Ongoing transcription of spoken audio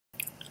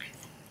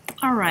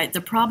All right, the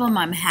problem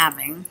I'm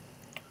having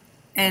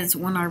is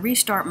when I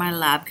restart my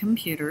lab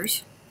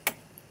computers,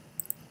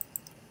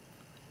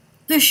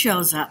 this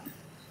shows up,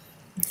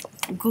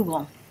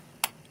 Google,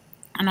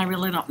 and I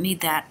really don't need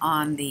that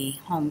on the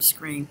home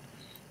screen.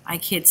 My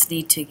kids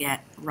need to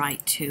get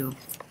right to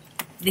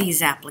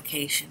these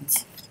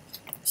applications.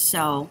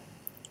 So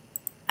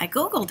I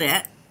Googled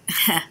it,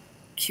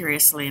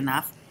 curiously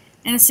enough,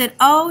 and it said,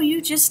 oh, you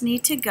just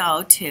need to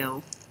go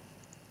to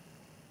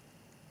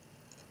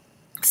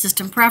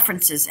System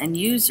Preferences and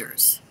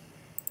Users.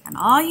 And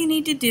all you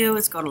need to do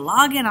is go to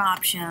Login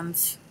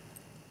Options,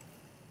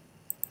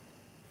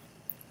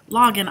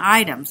 Login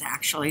Items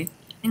actually,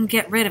 and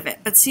get rid of it.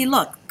 But see,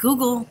 look,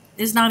 Google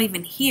is not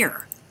even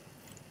here.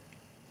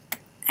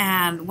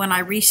 And when I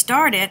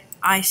restart it,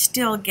 I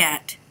still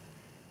get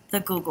the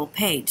Google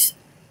page.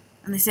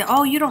 And they say,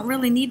 oh, you don't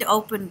really need to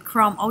open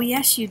Chrome. Oh,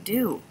 yes, you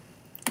do.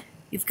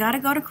 You've got to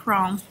go to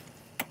Chrome.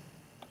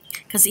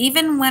 Because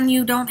even when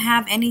you don't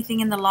have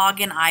anything in the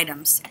login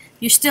items,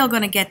 you're still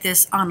going to get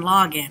this on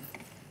login,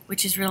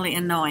 which is really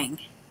annoying.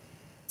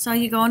 So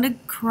you go into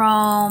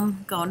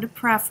Chrome, go into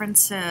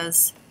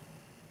Preferences,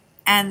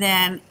 and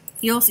then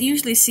you'll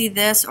usually see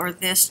this or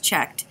this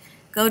checked.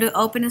 Go to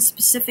Open a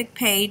Specific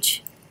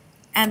Page,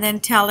 and then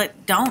tell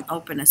it don't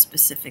open a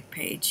specific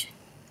page.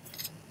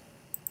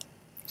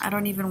 I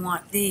don't even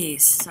want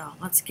these, so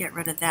let's get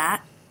rid of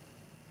that.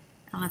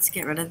 And let's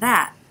get rid of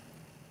that.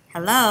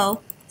 Hello?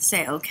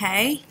 Say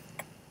OK,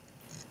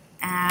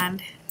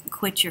 and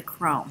quit your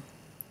Chrome.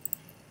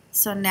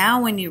 So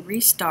now when you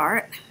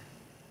restart,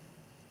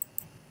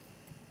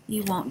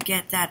 you won't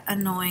get that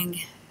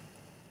annoying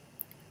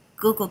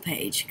Google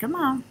page. Come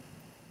on.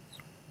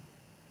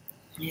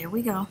 Here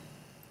we go.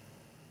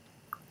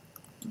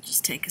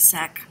 Just take a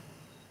sec.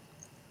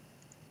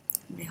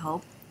 We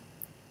hope.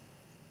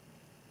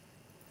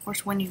 Of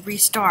course, when you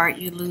restart,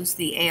 you lose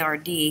the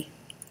ARD.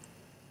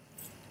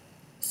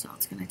 So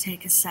it's going to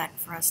take a sec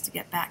for us to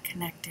get back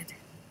connected.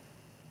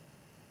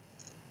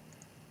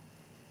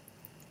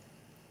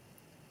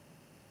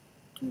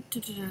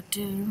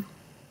 It's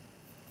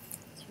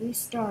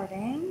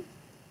restarting.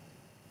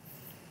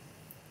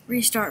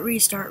 Restart,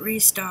 restart,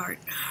 restart.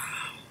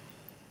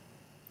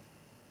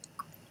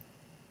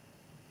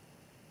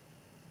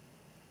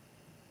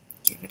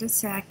 Give it a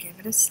sec, give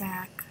it a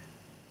sec.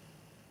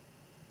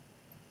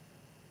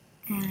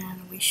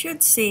 And we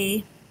should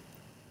see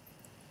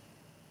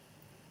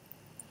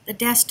the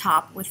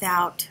desktop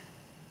without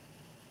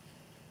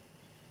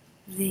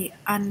the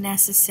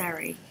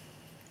unnecessary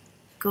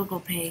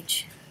Google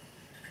page.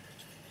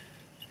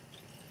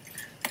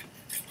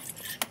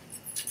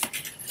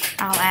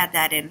 I'll add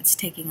that in. It's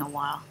taking a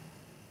while.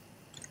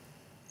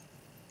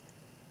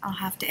 I'll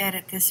have to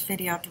edit this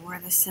video to where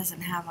this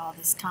doesn't have all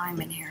this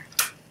time in here.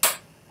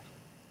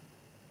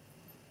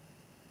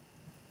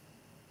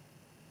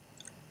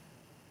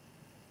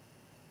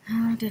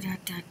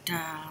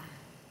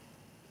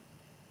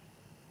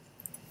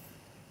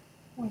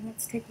 Well,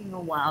 that's taking a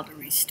while to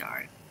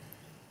restart.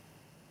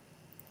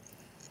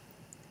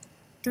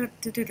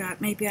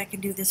 Maybe I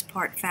can do this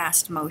part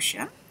fast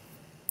motion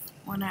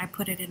when I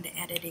put it into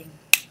editing.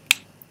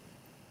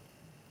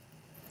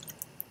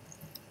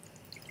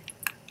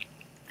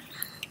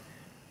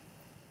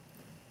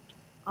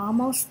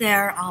 Almost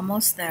there,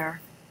 almost there.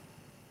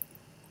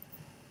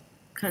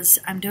 Because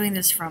I'm doing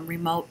this from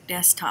remote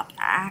desktop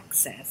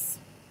access.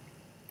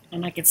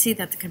 And I can see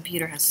that the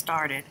computer has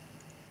started.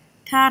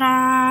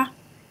 Ta-da!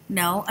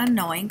 No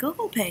annoying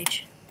Google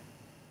page.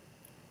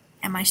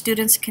 And my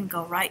students can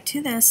go right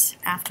to this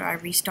after I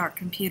restart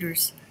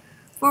computers.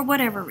 For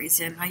whatever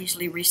reason, I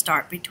usually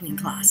restart between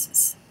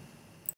classes.